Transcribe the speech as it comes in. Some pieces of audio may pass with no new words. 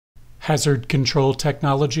Hazard Control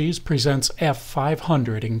Technologies presents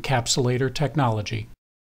F-500 Encapsulator Technology.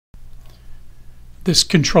 This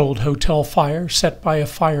controlled hotel fire set by a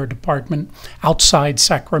fire department outside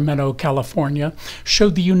Sacramento, California,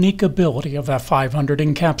 showed the unique ability of F-500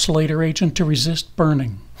 Encapsulator Agent to resist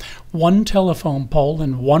burning. One telephone pole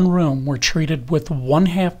and one room were treated with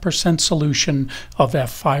 0.5% solution of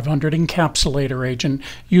F-500 Encapsulator Agent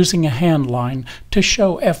using a hand line to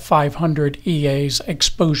show F-500 EA's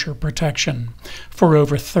exposure protection. For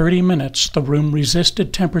over 30 minutes, the room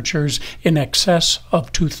resisted temperatures in excess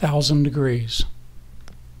of 2,000 degrees.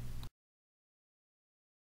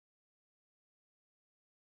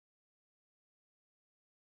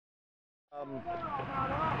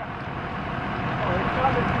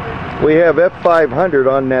 We have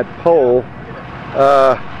F-500 on that pole.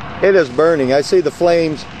 It is burning. I see the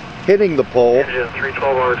flames hitting the pole. Engine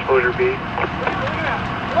 312 on exposure B.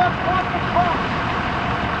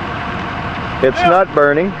 It's not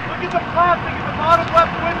burning. Look at the plastic in the bottom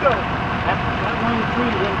left window. That room's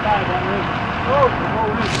treated inside that room. Oh, the whole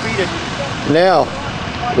room's treated. Now,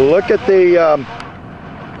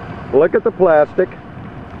 look at the plastic.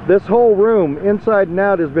 This whole room, inside and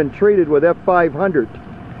out, has been treated with F-500.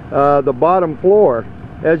 The bottom floor.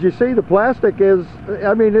 As you see, the plastic is,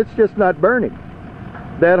 I mean, it's just not burning.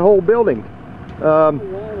 That whole building. The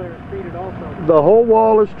whole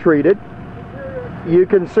wall is treated. You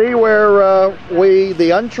can see where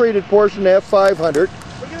the untreated portion of F-500.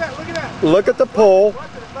 Look at that, look at that. Look at the pole.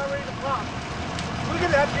 It's not ready to pop. Look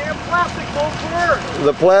at that damn plastic won't burn.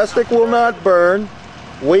 The plastic will not burn.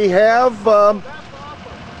 We have,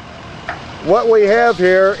 what we have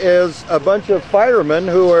here is a bunch of firemen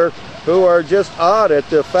who are just awed at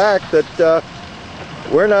the fact that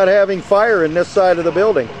we're not having fire in this side of the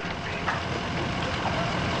building.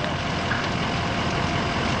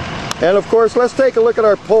 And of course, let's take a look at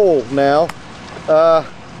our pole now.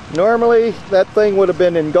 Normally that thing would have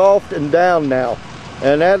been engulfed and down now,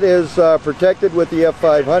 and that is protected with the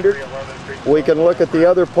F-500. We can look at the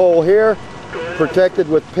other pole here, protected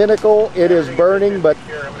with Pinnacle. It is burning, but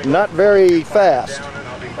not very fast.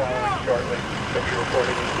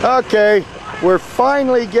 Okay, we're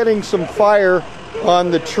finally getting some fire on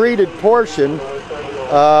the treated portion.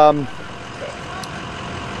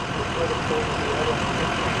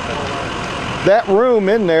 That room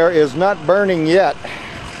in there is not burning yet.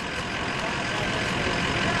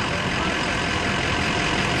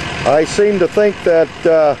 I seem to think that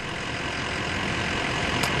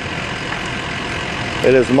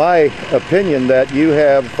it is my opinion that you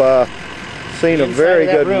have seen a very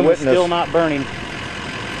good witness. Is still not burning.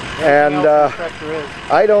 And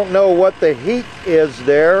I don't know what the heat is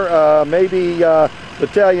there. Maybe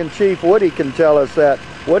Battalion Chief Woody can tell us that.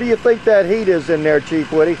 What do you think that heat is in there,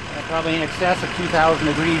 Chief Woody? Probably in excess of 2,000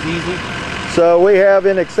 degrees easy. So we have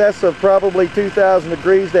in excess of probably 2,000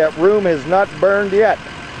 degrees. That room has not burned yet.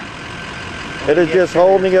 It is just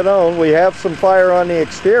holding it on. We have some fire on the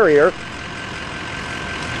exterior.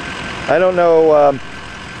 I don't know,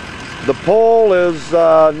 the pole is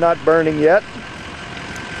not burning yet.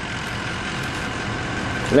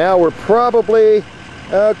 Now we're probably,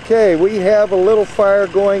 okay, we have a little fire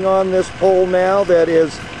going on this pole now that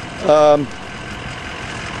is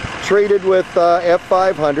treated with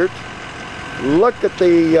F-500. Look at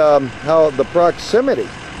the, how the proximity.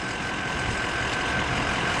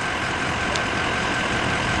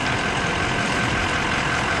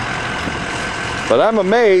 But I'm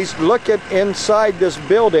amazed. Look at inside this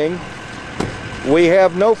building. We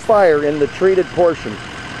have no fire in the treated portion.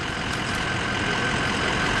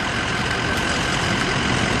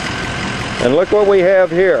 And look what we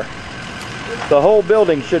have here. The whole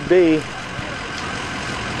building should be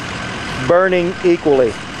burning equally.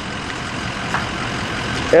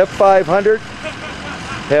 F-500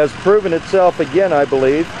 has proven itself again, I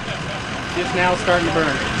believe. Just now starting to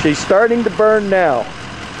burn. She's starting to burn now.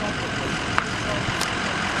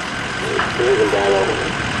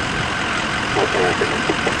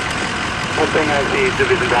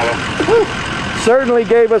 Certainly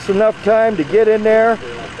gave us enough time to get in there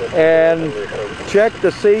and check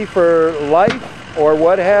to see for life or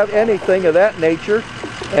what have anything of that nature,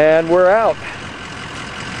 and we're out.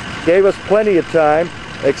 Gave us plenty of time,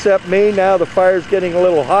 except me. Now the fire's getting a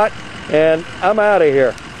little hot and I'm out of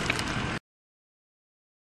here.